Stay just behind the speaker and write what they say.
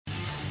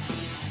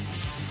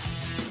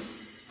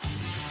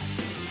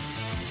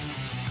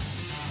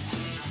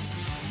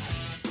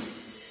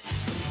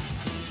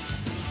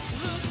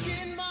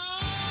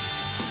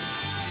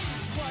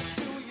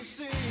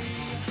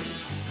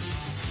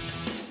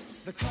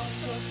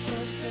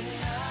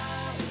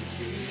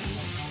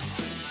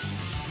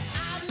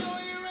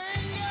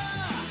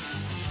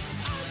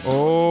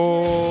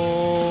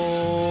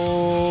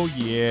Oh,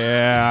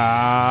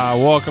 yeah.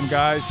 Welcome,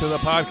 guys, to the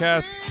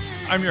podcast.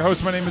 I'm your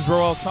host. My name is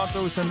Roel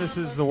Santos, and this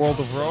is The World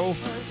of Ro.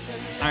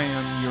 I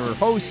am your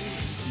host.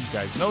 You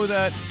guys know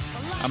that.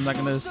 I'm not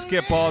going to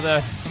skip all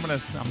that. I'm going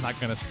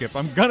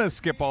to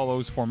skip all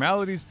those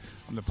formalities.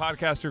 I'm the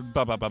podcaster.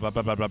 Blah, blah, blah, blah,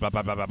 blah, blah, blah,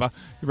 blah, blah, blah.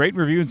 Rate,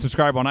 review, and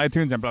subscribe on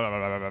iTunes, and blah, blah,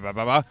 blah, blah, blah,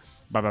 blah, blah.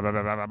 Blah, blah, blah,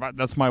 blah, blah, blah.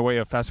 That's my way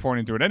of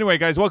fast-forwarding through it. Anyway,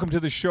 guys, welcome to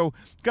the show.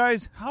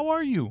 Guys, how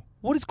are you?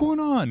 What is going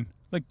on?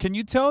 Like, can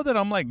you tell that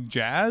I'm, like,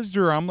 jazzed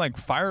or I'm, like,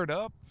 fired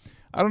up?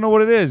 I don't know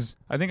what it is.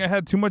 I think I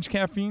had too much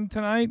caffeine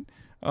tonight.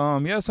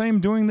 Yes, I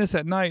am doing this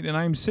at night, and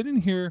I'm sitting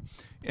here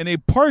in a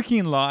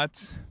parking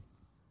lot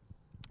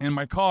in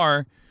my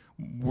car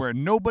where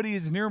nobody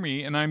is near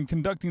me, and I'm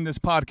conducting this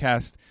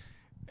podcast.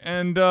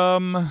 And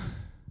we're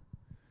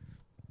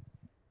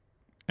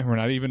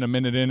not even a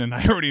minute in, and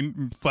I already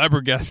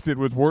flabbergasted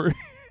with work.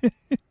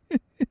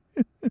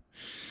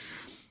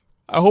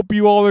 I hope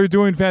you all are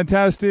doing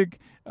fantastic.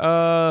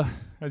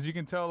 As you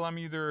can tell, I'm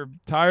either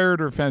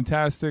tired or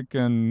fantastic,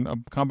 and a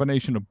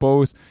combination of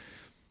both.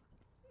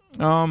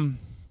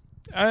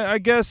 I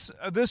guess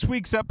this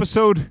week's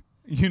episode,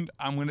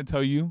 I'm going to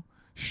tell you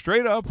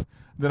straight up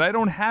that I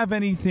don't have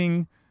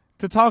anything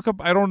to talk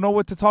about. I don't know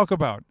what to talk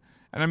about.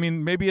 And I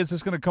mean, maybe it's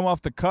just going to come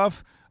off the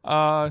cuff.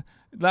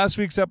 Last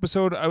week's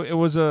episode, it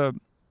was a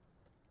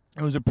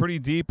pretty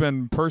deep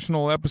and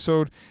personal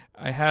episode.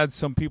 I had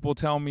some people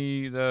tell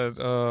me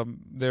that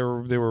they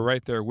were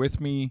right there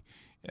with me,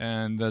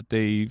 and that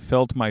they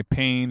felt my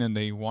pain and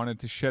they wanted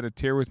to shed a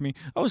tear with me.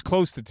 I was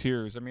close to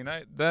tears. I mean,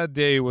 that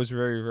day was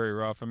very, very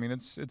rough. I mean,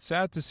 it's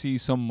sad to see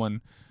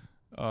someone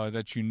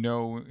that you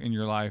know in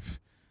your life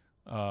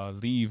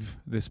leave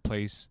this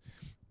place,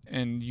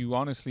 and you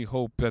honestly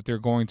hope that they're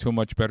going to a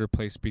much better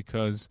place,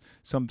 because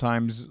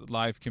sometimes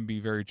life can be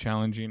very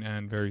challenging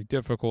and very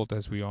difficult,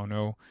 as we all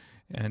know.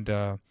 And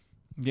it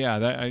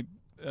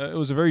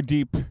was a very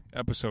deep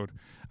episode.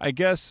 I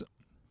guess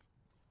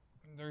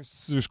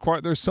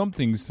there's some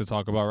things to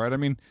talk about, right? I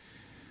mean,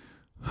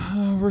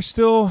 we're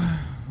still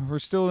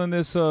in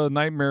this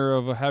nightmare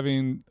of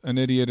having an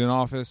idiot in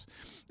office,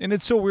 and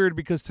it's so weird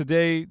because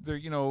today, I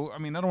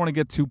don't want to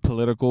get too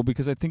political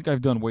because I think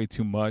I've done way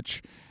too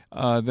much.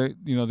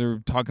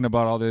 They're talking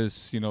about all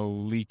this,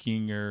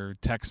 leaking or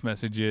text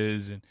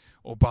messages, and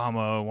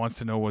Obama wants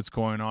to know what's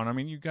going on. I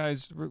mean, you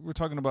guys, we're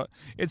talking about,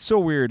 it's so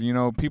weird,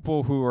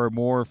 people who are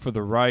more for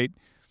the right,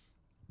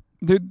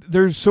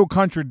 they're so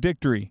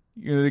contradictory.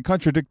 They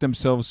contradict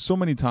themselves so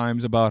many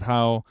times about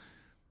how,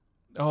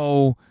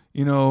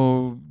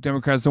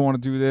 Democrats don't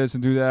want to do this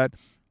and do that,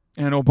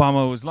 and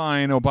Obama was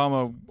lying.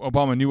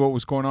 Obama knew what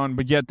was going on,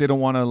 but yet they don't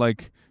want to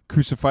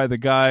crucify the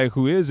guy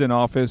who is in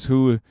office,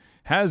 who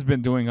has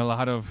been doing a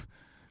lot of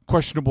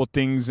questionable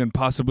things and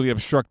possibly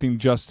obstructing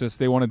justice.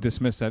 They want to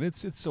dismiss that.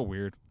 It's so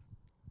weird.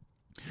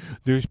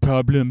 There's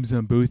problems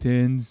on both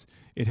ends.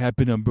 It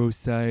happened on both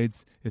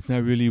sides. It's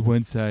not really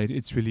one side.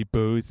 It's really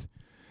both.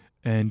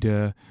 And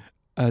the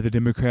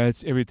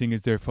Democrats, everything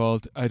is their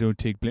fault. I don't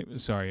take blame.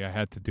 Sorry, I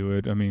had to do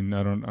it. I mean,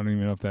 I don't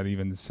even know if that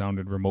even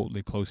sounded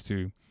remotely close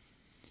to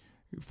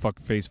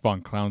fuckface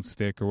Von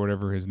Clownstick or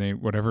whatever his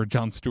name, whatever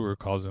Jon Stewart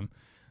calls him.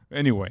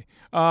 Anyway,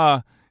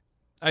 I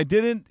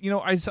didn't,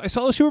 I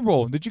saw the Super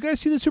Bowl. Did you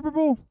guys see the Super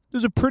Bowl? It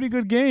was a pretty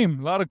good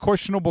game. A lot of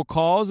questionable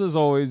calls, as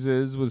always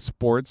is with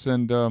sports.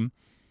 And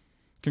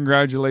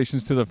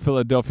congratulations to the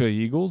Philadelphia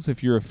Eagles.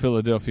 If you're a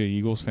Philadelphia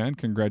Eagles fan,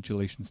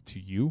 congratulations to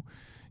you.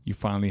 You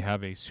finally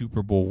have a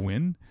Super Bowl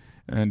win.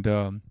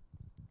 And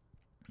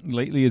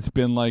lately it's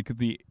been like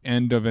the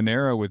end of an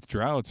era with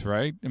droughts,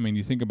 right? I mean,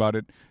 you think about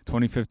it,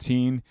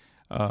 2015,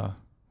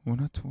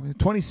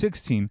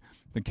 2016,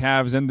 the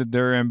Cavs ended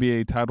their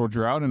NBA title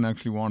drought and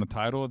actually won a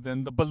title.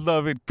 Then the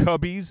beloved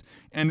Cubbies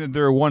ended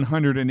their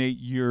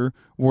 108-year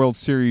World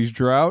Series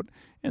drought.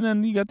 And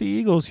then you got the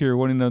Eagles here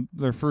winning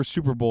their first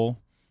Super Bowl.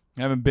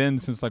 Haven't been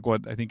since,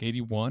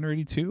 81 or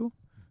 82?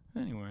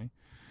 Anyway.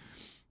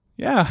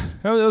 Yeah,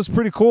 that was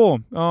pretty cool.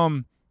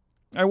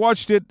 I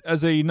watched it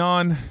as a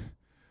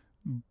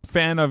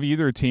non-fan of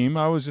either team.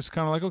 I was just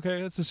kind of like,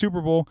 okay, it's the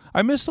Super Bowl.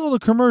 I missed all the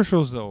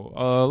commercials, though.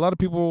 A lot of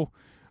people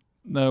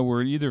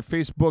were either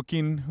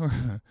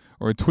Facebooking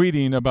or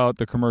tweeting about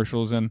the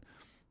commercials, and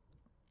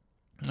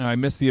I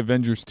missed the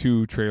Avengers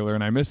 2 trailer,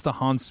 and I missed the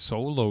Han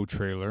Solo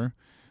trailer.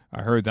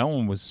 I heard that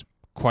one was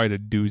quite a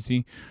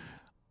doozy.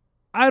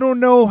 I don't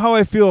know how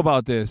I feel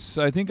about this.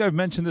 I think I've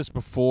mentioned this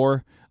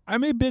before.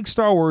 I'm a big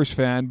Star Wars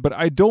fan, but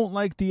I don't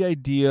like the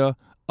idea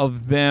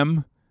of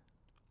them,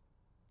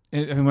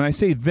 and when I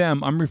say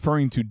them, I'm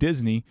referring to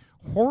Disney,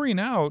 whoring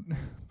out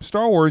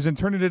Star Wars and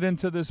turning it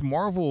into this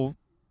Marvel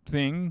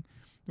thing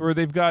where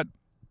they've got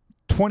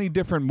 20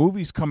 different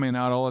movies coming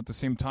out all at the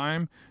same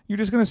time. You're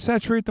just going to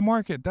saturate the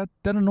market. That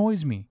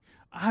annoys me.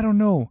 I don't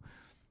know.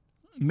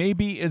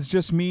 Maybe it's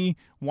just me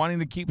wanting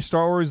to keep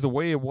Star Wars the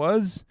way it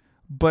was,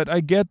 but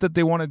I get that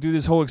they want to do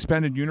this whole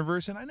expanded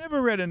universe, and I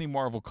never read any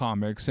Marvel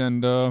comics,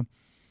 and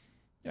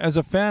as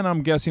a fan,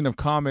 I'm guessing, of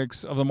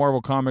comics, of the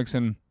Marvel comics,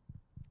 and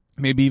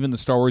maybe even the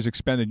Star Wars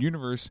expanded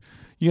universe,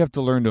 you have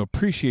to learn to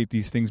appreciate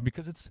these things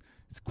because it's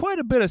quite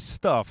a bit of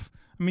stuff.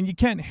 I mean, you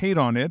can't hate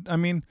on it. I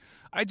mean,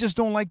 I just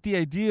don't like the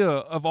idea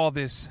of all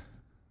this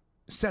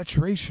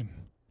saturation.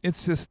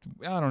 It's just,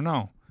 I don't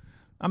know.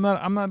 I'm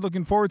not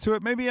looking forward to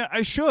it. Maybe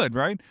I should,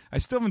 right? I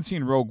still haven't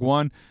seen Rogue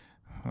One.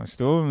 I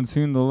still haven't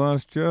seen The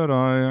Last Jedi.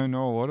 I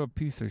know what a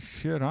piece of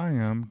shit I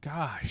am.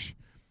 Gosh.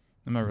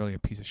 I'm not really a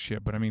piece of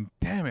shit, but I mean,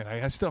 damn it.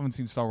 I still haven't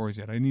seen Star Wars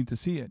yet. I need to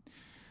see it.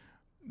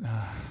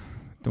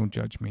 Don't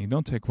judge me.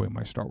 Don't take away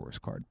my Star Wars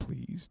card,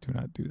 please. Do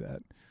not do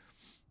that.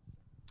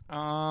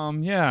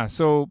 Yeah,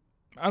 so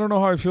I don't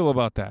know how I feel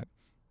about that.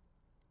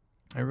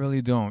 I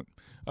really don't.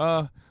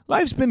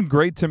 Life's been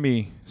great to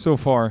me so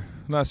far.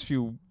 Last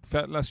few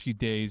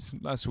days,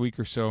 last week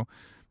or so.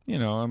 You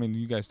know, I mean,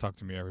 you guys talk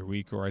to me every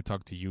week, or I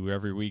talk to you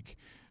every week.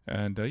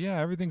 And, yeah,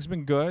 everything's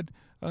been good.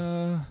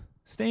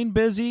 Staying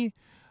busy.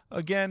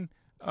 Again,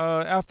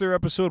 after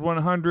episode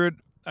 100,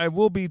 I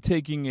will be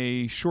taking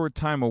a short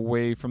time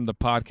away from the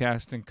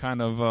podcast and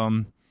kind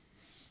of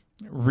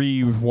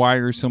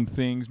rewire some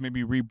things,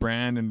 maybe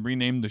rebrand and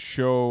rename the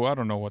show. I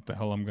don't know what the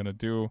hell I'm going to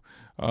do.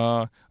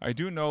 I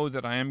do know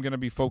that I am going to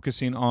be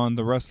focusing on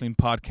the wrestling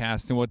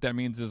podcast, and what that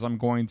means is I'm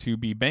going to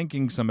be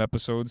banking some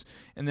episodes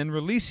and then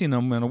releasing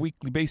them on a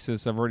weekly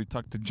basis. I've already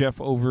talked to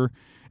Jeff over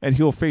at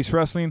Heel Face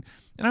Wrestling,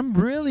 and I'm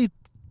really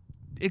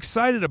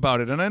excited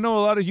about it. And I know a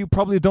lot of you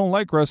probably don't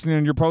like wrestling,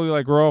 and you're probably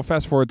like, well, I'll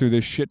fast forward through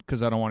this shit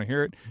because I don't want to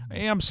hear it.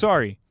 Hey, I'm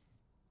sorry,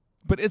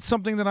 but it's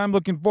something that I'm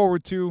looking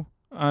forward to,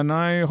 and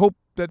I hope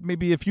that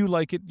maybe if you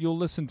like it, you'll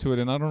listen to it.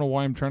 And I don't know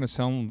why I'm trying to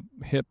sound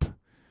hip.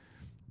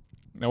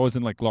 That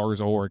wasn't like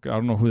Lars Ulrich. I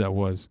don't know who that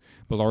was,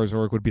 but Lars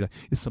Ulrich would be like,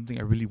 it's something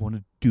I really want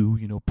to do,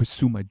 you know,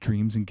 pursue my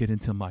dreams and get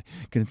into my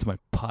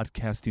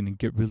podcasting and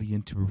get really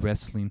into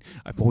wrestling.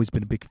 I've always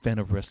been a big fan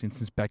of wrestling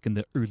since back in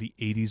the early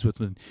 80s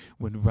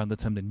when around the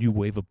time the new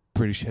wave of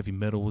British heavy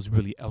metal was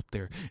really out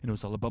there, and it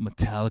was all about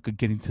Metallica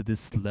getting to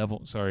this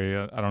level. Sorry,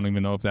 I don't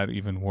even know if that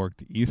even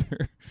worked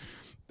either.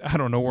 I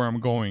don't know where I'm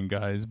going,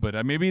 guys,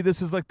 but maybe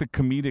this is like the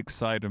comedic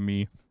side of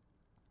me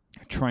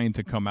trying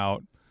to come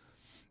out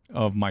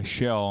of my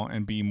shell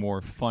and be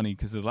more funny,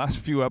 because the last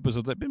few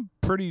episodes I've been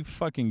pretty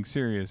fucking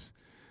serious,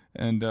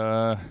 and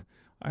I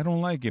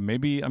don't like it.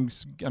 Maybe I'm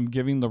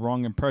giving the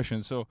wrong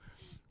impression. So,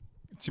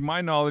 to my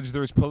knowledge,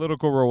 there's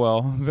political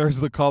Roel. There's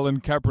the Colin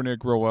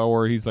Kaepernick Roel,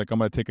 where he's like, I'm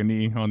going to take a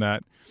knee on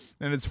that.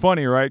 And it's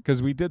funny, right?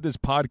 Because we did this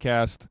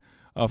podcast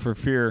for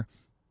Fear,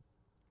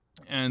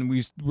 and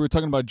we were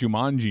talking about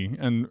Jumanji,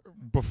 and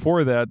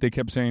before that, they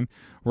kept saying,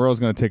 Roe's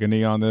going to take a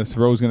knee on this,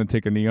 Roe's going to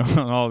take a knee on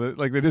all this.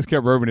 Like, they just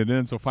kept rubbing it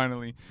in, so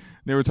finally,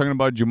 they were talking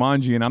about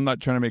Jumanji, and I'm not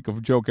trying to make a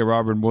joke at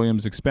Robin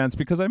Williams' expense,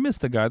 because I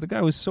missed the guy. The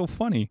guy was so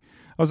funny.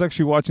 I was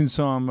actually watching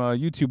some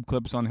YouTube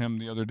clips on him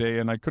the other day,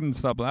 and I couldn't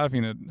stop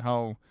laughing at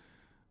how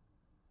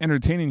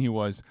entertaining he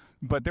was.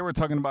 But they were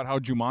talking about how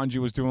Jumanji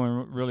was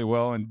doing really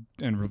well, and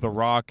The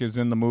Rock is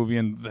in the movie,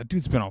 and that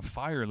dude's been on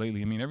fire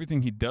lately. I mean,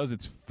 everything he does,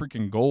 it's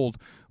freaking gold.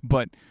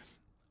 But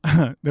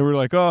they were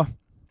like, oh,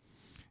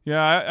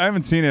 yeah, I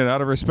haven't seen it.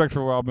 Out of respect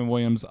for Robin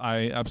Williams,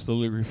 I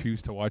absolutely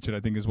refuse to watch it,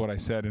 I think is what I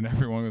said. And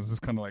everyone was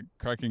just kind of like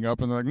cracking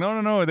up, and they're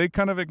like, no. They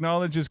kind of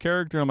acknowledge his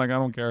character. I'm like, I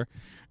don't care.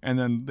 And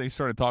then they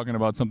started talking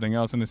about something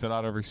else, and they said,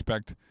 out of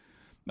respect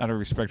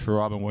for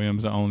Robin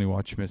Williams, I only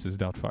watch Mrs.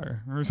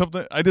 Doubtfire or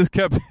something. I just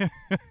kept,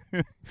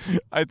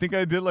 I think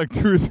I did like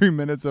 2 or 3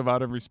 minutes of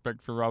out of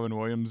respect for Robin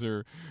Williams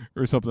or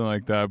something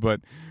like that.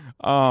 But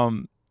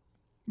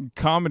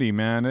comedy,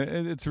 man,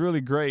 it's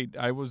really great.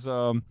 I was,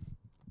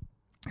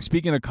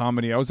 speaking of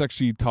comedy, I was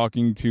actually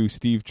talking to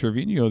Steve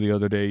Trevino the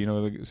other day. You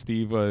know,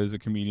 Steve is a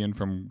comedian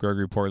from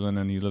Gregory, Portland,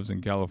 and he lives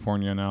in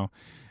California now.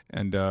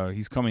 And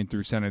he's coming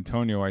through San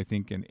Antonio, I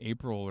think, in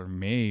April or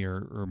May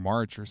or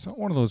March or so,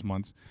 one of those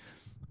months.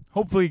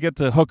 Hopefully get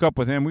to hook up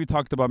with him. We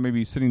talked about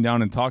maybe sitting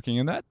down and talking,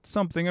 and that's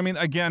something. I mean,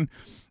 again,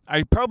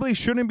 I probably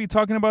shouldn't be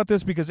talking about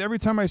this because every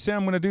time I say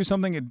I'm going to do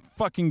something, it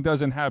fucking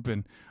doesn't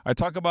happen. I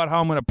talk about how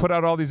I'm going to put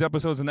out all these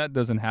episodes, and that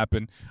doesn't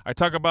happen. I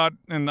talk about,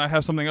 and I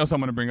have something else I'm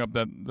going to bring up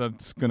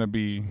that's going to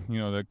be, you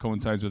know, that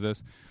coincides with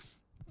this.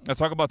 I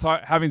talk about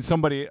having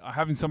somebody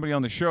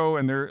on the show,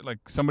 and they're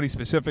like somebody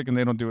specific, and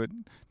they don't do it.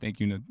 Thank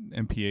you,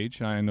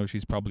 MPH. I know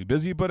she's probably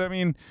busy, but I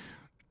mean,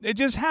 it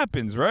just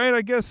happens, right?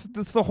 I guess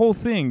that's the whole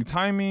thing,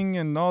 timing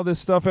and all this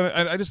stuff. And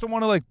I just don't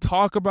want to like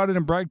talk about it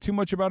and brag too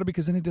much about it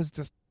because then it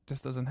just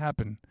doesn't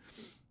happen.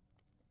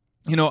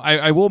 You know,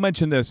 I will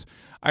mention this.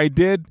 I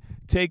did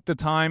take the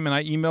time and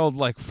I emailed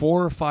like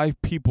 4 or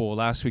 5 people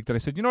last week that I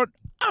said, you know what?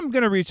 I'm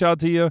going to reach out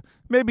to you.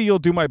 Maybe you'll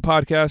do my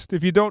podcast.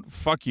 If you don't,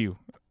 fuck you.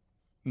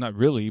 Not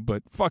really,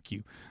 but fuck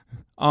you.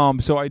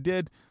 So I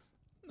did.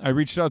 I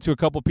reached out to a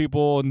couple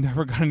people and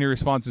never got any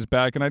responses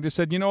back. And I just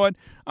said, you know what?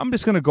 I'm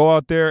just going to go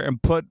out there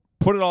and put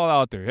it all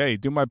out there. Hey,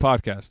 do my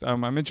podcast.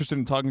 I'm interested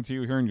in talking to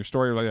you, hearing your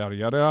story, yada,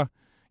 yada,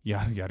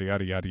 yada, yada,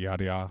 yada, yada,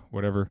 yada,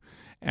 whatever.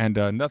 And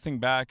nothing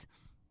back.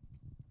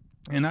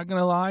 And not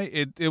gonna lie,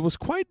 it was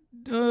quite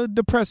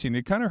depressing.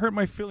 It kind of hurt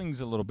my feelings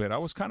a little bit. I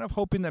was kind of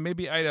hoping that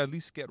maybe I'd at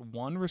least get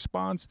one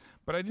response,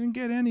 but I didn't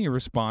get any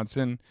response,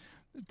 and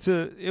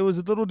it was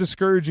a little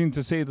discouraging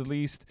to say the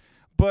least.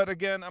 But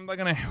again, I'm not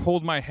gonna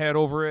hold my head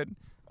over it.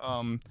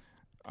 I'm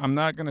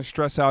not gonna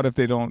stress out if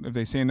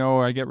they say no,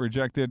 I get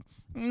rejected.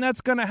 And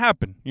that's gonna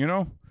happen, you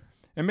know.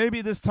 And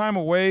maybe this time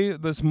away,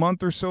 this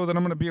month or so that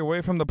I'm gonna be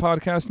away from the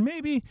podcast,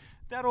 maybe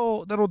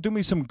that'll do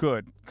me some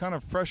good. Kind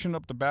of freshen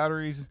up the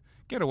batteries,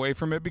 get away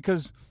from it,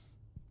 because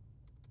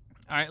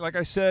like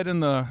I said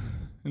in the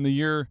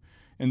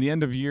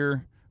end of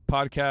year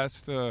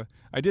podcast,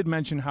 I did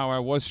mention how I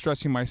was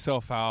stressing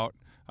myself out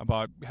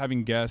about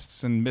having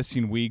guests and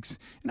missing weeks,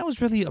 and that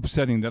was really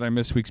upsetting that I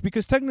missed weeks,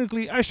 because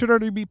technically I should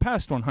already be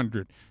past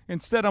 100.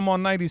 Instead, I'm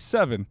on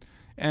 97.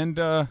 And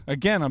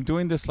again, I'm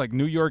doing this like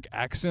New York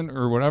accent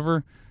or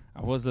whatever.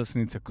 I was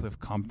listening to Cliff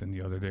Compton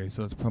the other day,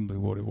 so that's probably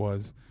what it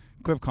was.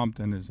 Cliff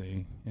Compton is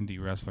a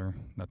indie wrestler.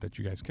 Not that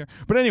you guys care,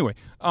 but anyway,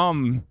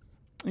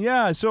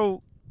 yeah.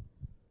 So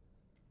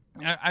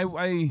I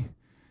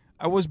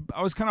was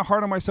kind of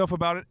hard on myself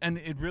about it, and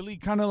it really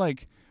kind of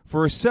like,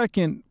 for a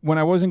second when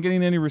I wasn't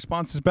getting any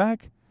responses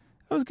back,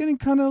 I was getting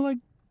kind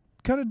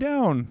of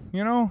down,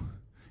 you know.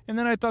 And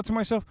then I thought to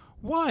myself,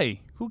 why?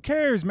 Who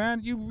cares,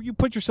 man? You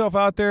put yourself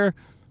out there.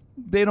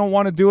 They don't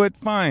want to do it.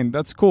 Fine,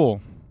 that's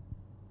cool.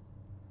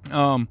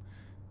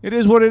 It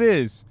is what it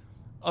is.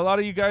 A lot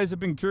of you guys have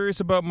been curious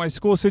about my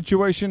school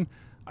situation.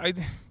 I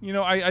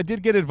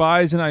did get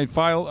advised, and I've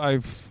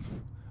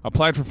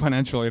applied for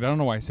financial aid. I don't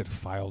know why I said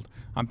filed.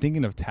 I'm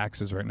thinking of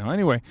taxes right now.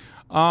 Anyway,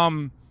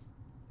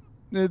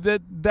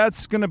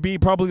 that's going to be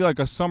probably like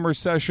a summer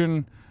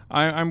session.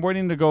 I'm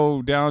waiting to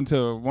go down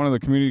to one of the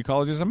community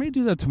colleges. I may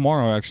do that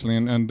tomorrow, actually,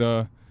 and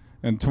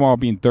tomorrow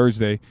being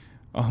Thursday.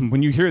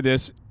 When you hear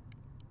this,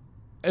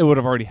 it would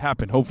have already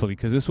happened, hopefully,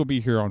 because this will be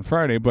here on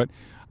Friday. But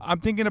I'm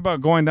thinking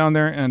about going down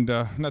there and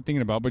not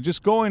thinking about, but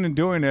just going and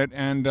doing it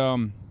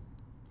and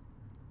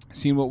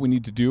seeing what we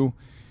need to do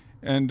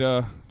and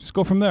just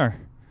go from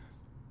there.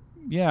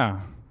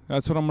 Yeah,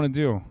 that's what I'm going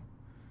to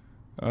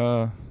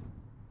do.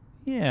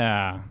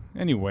 Yeah.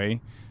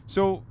 Anyway,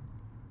 so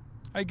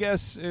I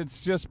guess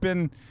it's just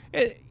been,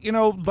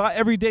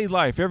 everyday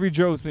life, every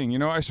Joe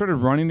thing. I started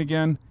running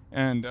again,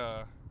 and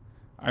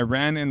I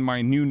ran in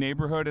my new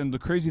neighborhood. And the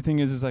crazy thing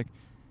is like,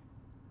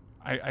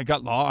 I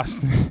got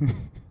lost.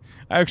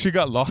 I actually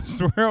got lost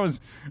where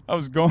I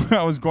was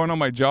going on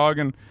my jog.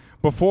 And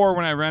before,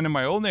 when I ran in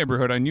my old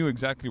neighborhood, I knew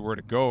exactly where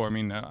to go. I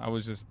mean, I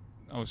was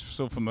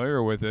so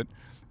familiar with it.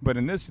 But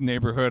in this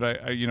neighborhood,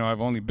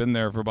 I've only been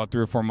there for about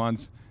 3 or 4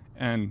 months,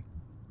 and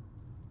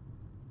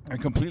I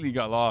completely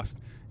got lost.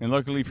 And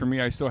luckily for me,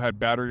 I still had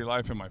battery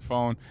life in my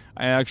phone.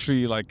 I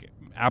actually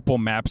Apple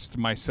Maps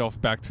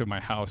myself back to my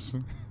house.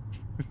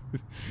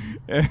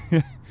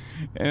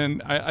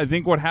 And I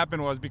think what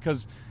happened was,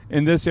 because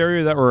in this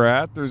area that we're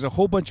at, there's a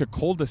whole bunch of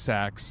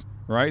cul-de-sacs,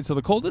 right? So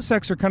the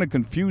cul-de-sacs are kind of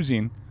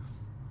confusing.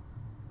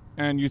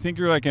 And you think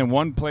you're in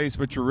one place,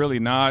 but you're really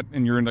not.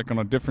 And you're on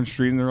a different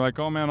street, and they're like,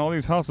 oh man, all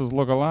these houses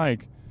look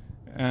alike.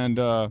 And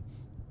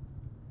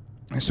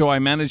so I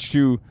managed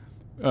to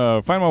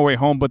find my way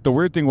home. But the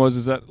weird thing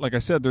is that, like I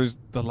said, there's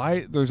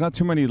not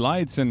too many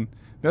lights, and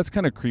that's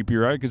kind of creepy,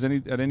 right? Because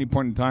at any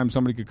point in time,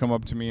 somebody could come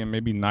up to me and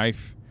maybe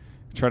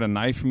try to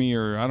knife me,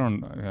 or I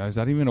don't know, is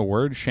that even a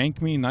word?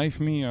 Shank me, knife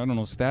me, I don't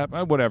know, stab,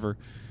 whatever.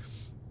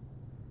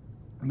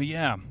 But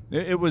yeah,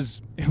 it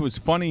was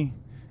funny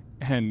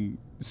and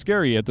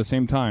scary at the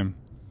same time.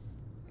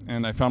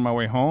 And I found my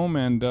way home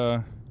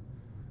and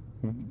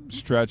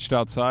stretched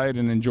outside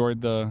and enjoyed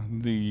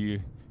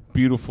the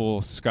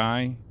beautiful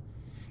sky.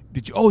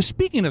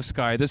 Speaking of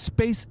sky, the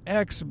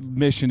SpaceX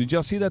mission, did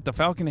y'all see that? The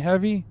Falcon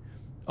Heavy?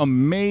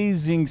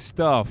 Amazing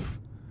stuff.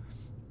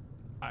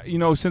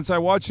 Since I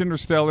watched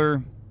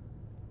Interstellar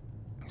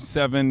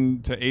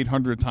 700 to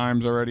 800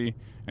 times already,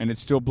 and it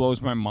still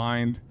blows my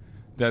mind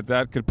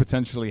that could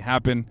potentially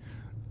happen,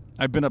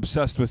 I've been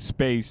obsessed with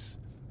space.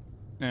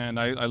 And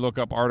I look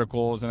up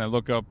articles, and I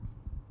look up,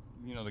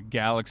 the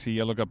galaxy.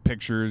 I look up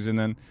pictures, and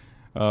then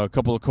a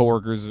couple of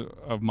coworkers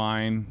of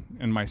mine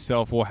and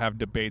myself will have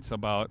debates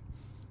about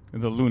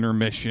the lunar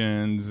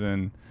missions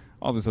and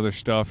all this other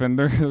stuff. And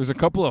there's a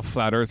couple of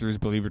flat earthers,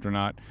 believe it or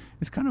not.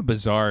 It's kind of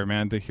bizarre,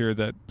 man, to hear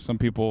that some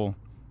people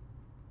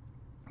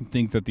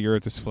think that the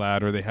earth is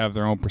flat, or they have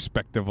their own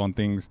perspective on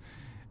things.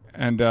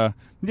 And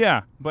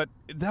yeah, but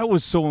that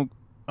was so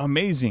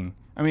amazing.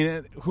 I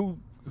mean,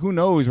 who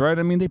knows, right?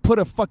 I mean, they put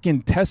a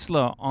fucking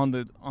Tesla on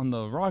the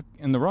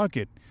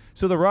rocket.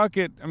 So the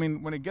rocket, I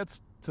mean, when it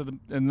gets to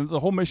the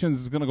whole mission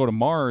is going to go to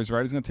Mars,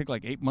 right? It's going to take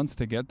 8 months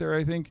to get there,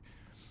 I think.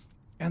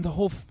 And the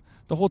whole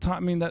time, I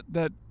mean,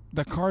 that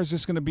car is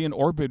just going to be in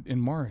orbit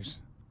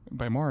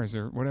by Mars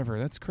or whatever.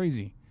 That's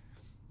crazy.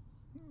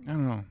 I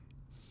don't know.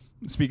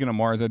 Speaking of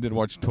Mars, I did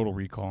watch Total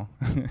Recall.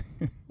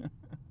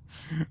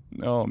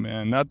 Oh,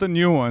 man. Not the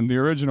new one, the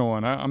original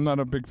one. I'm not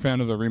a big fan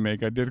of the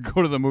remake. I did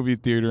go to the movie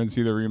theater and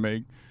see the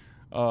remake.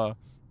 Yeah,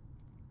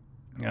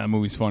 the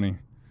movie's funny.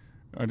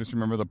 I just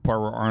remember the part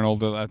where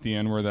Arnold at the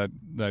end where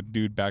that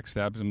dude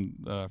backstabs him.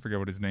 I forget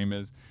what his name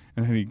is,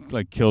 and then he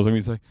like kills him.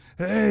 He's like,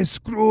 "Hey,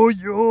 screw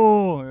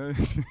you!"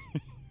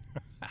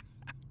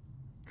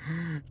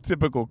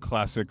 Typical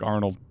classic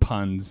Arnold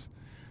puns.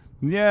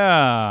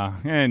 Yeah.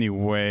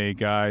 Anyway,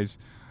 guys,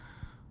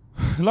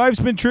 life's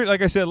been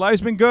like I said,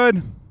 life's been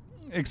good,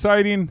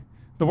 exciting.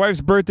 The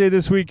wife's birthday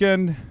this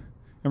weekend,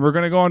 and we're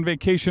gonna go on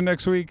vacation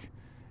next week.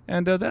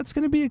 And that's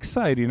going to be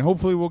exciting.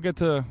 Hopefully we'll get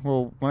to,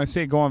 well, when I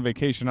say go on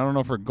vacation, I don't know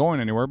if we're going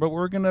anywhere, but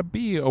we're going to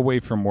be away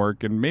from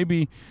work and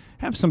maybe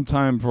have some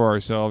time for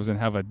ourselves and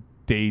have a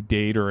day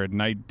date or a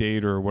night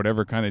date or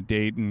whatever kind of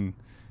date and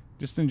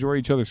just enjoy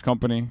each other's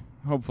company.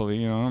 Hopefully,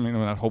 you know, I mean,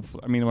 not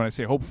hopefully. I mean, when I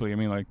say hopefully, I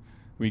mean like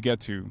we get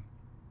to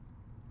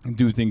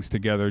do things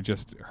together,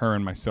 just her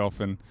and myself,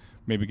 and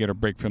maybe get a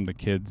break from the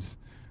kids.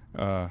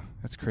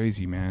 That's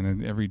crazy, man.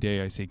 And every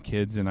day I say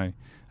kids, and I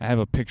have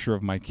a picture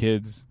of my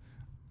kids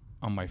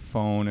on my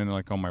phone and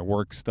like on my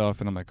work stuff,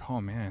 and I'm like, oh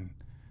man,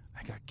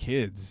 I got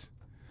kids.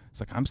 It's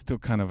like I'm still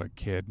kind of a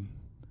kid,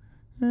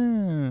 a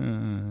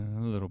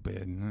little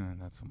bit,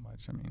 not so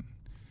much. I mean,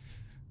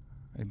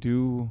 I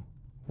do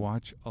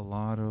watch a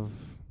lot of.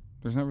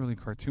 There's not really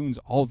cartoons,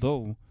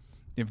 although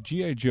if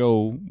G.I.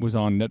 Joe was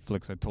on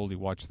Netflix, I'd totally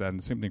watch that. And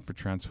the same thing for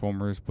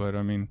Transformers. But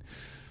I mean,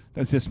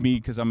 that's just me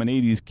because I'm an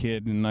 '80s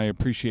kid and I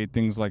appreciate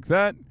things like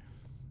that.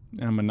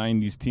 And I'm a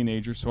 90s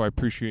teenager, so I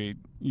appreciate,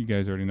 you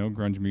guys already know,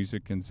 grunge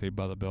music and Saved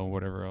by the Bell,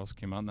 whatever else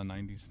came out in the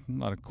 90s. A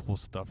lot of cool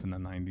stuff in the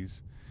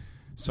 90s.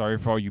 Sorry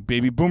for all you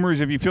baby boomers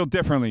if you feel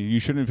differently. You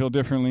shouldn't feel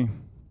differently.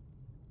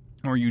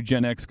 Or you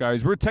Gen X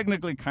guys. We're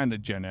technically kind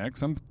of Gen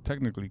X. I'm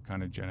technically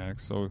kind of Gen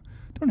X, so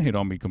don't hate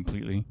on me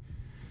completely.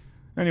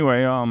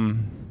 Anyway,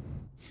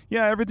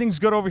 yeah, everything's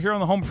good over here on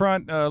the home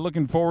front.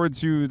 Looking forward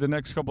to the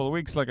next couple of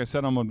weeks. Like I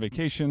said, I'm on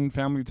vacation,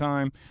 family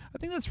time. I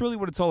think that's really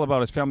what it's all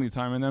about is family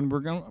time. And then I'm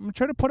going to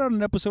try to put out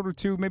an episode or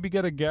two, maybe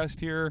get a guest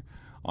here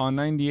on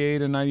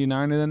 98 and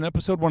 99. And then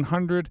episode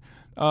 100,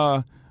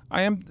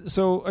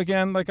 so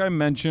again, like I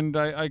mentioned,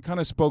 I kind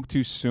of spoke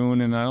too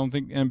soon. And I don't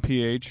think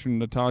MPH and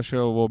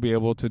Natasha will be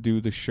able to do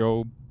the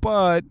show.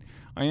 But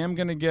I am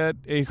going to get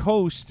a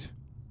host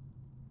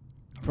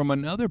from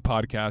another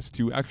podcast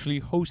to actually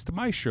host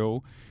my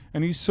show.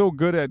 And he's so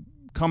good at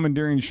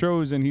commandeering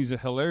shows, and he's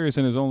hilarious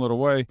in his own little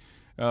way.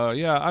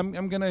 Yeah,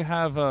 I'm gonna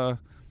have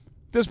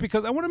just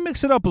because I want to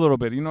mix it up a little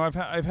bit. You know, I've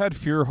had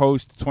Fear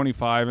host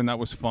 25, and that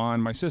was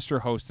fun. My sister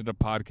hosted a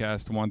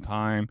podcast one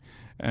time,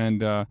 and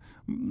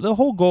the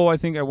whole goal I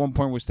think at one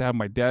point was to have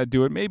my dad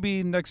do it.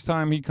 Maybe next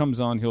time he comes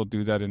on, he'll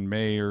do that in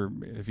May, or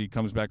if he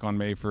comes back in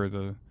May for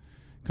the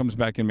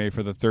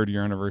 3rd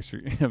year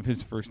anniversary of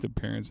his first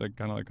appearance. Like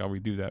kind of like how we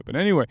do that. But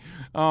anyway,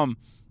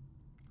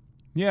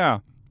 yeah.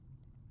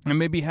 And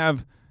maybe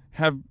have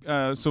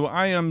so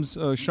Iams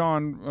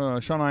Sean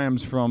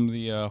Iams from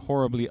the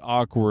Horribly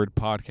Awkward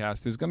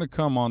podcast is going to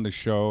come on the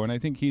show, and I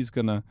think he's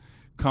going to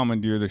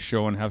commandeer the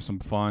show and have some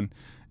fun.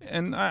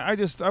 And I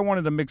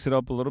wanted to mix it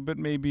up a little bit.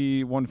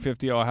 Maybe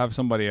 150 I'll have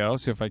somebody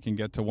else if I can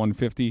get to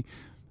 150.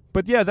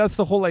 But yeah, that's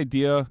the whole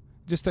idea,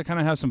 just to kind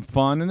of have some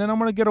fun, and then I'm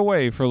going to get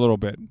away for a little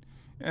bit.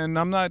 And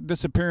I'm not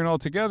disappearing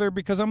altogether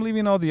because I'm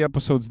leaving all the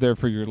episodes there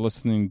for your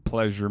listening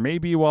pleasure.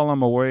 Maybe while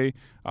I'm away,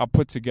 I'll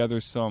put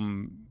together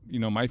some, you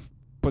know,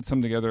 put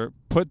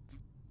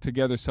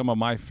together some of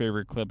my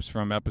favorite clips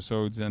from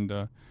episodes,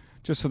 and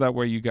just so that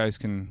way you guys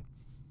can,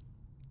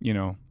 you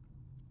know,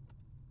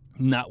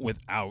 not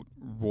without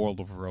World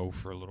of Row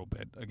for a little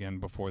bit, again,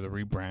 before the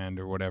rebrand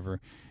or whatever.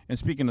 And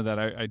speaking of that,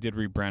 I did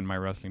rebrand my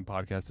wrestling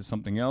podcast to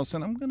something else,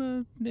 and I'm going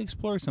to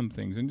explore some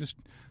things and just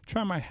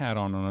try my hat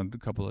on a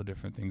couple of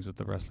different things with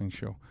the wrestling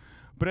show.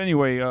 But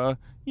anyway,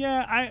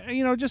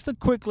 yeah, just a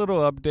quick little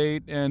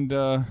update,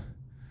 and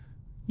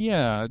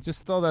yeah,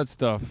 just all that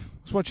stuff.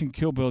 I was watching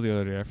Kill Bill the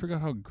other day. I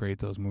forgot how great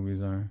those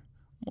movies are.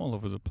 I'm all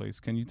over the place,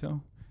 can you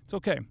tell? It's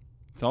okay.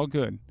 It's all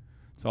good.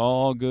 It's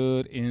all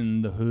good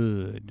in the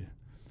hood.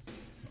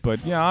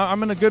 But yeah,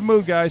 I'm in a good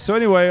mood, guys. So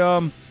anyway,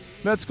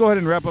 let's go ahead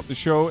and wrap up the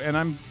show.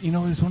 And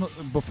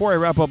before I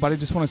wrap up, I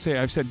just want to say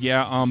I've said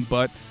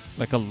but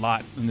like a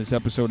lot in this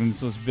episode, and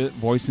this was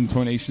voice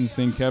intonations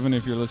thing. Kevin,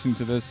 if you're listening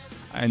to this,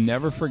 I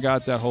never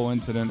forgot that whole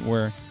incident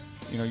where,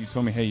 you know, you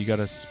told me, hey, you got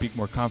to speak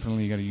more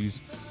confidently. You got to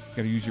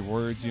use your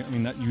words. I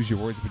mean, not use your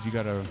words, but you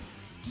got to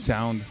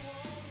sound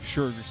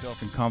sure of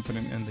yourself and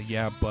confident. And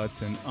the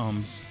buts and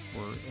ums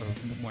were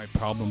my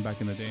problem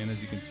back in the day, and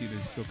as you can see,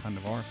 they still kind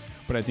of are.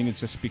 But I think it's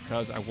just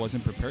because I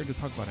wasn't prepared to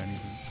talk about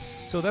anything.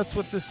 So that's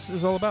what this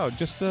is all about.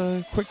 Just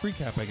a quick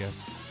recap, I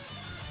guess.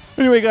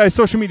 Anyway, guys,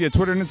 social media,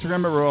 Twitter and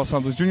Instagram at Roel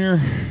Santos Jr.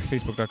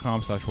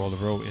 Facebook.com/World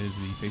of Row is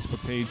the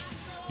Facebook page.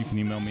 You can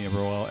email me at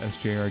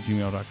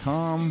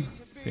roelsjr@gmail.com.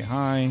 Say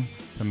hi.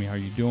 Tell me how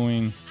you're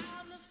doing.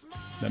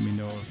 Let me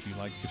know if you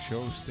like the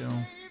show still.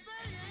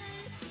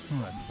 All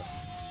that stuff.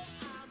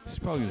 This is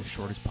probably the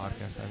shortest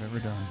podcast I've ever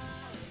done.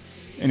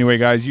 Anyway,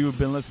 guys, you have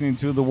been listening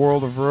to The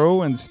World of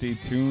Row, and stay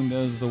tuned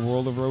as The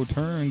World of Row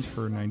turns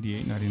for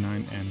 98,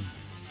 99, and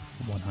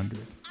 100.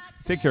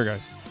 Take care,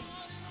 guys.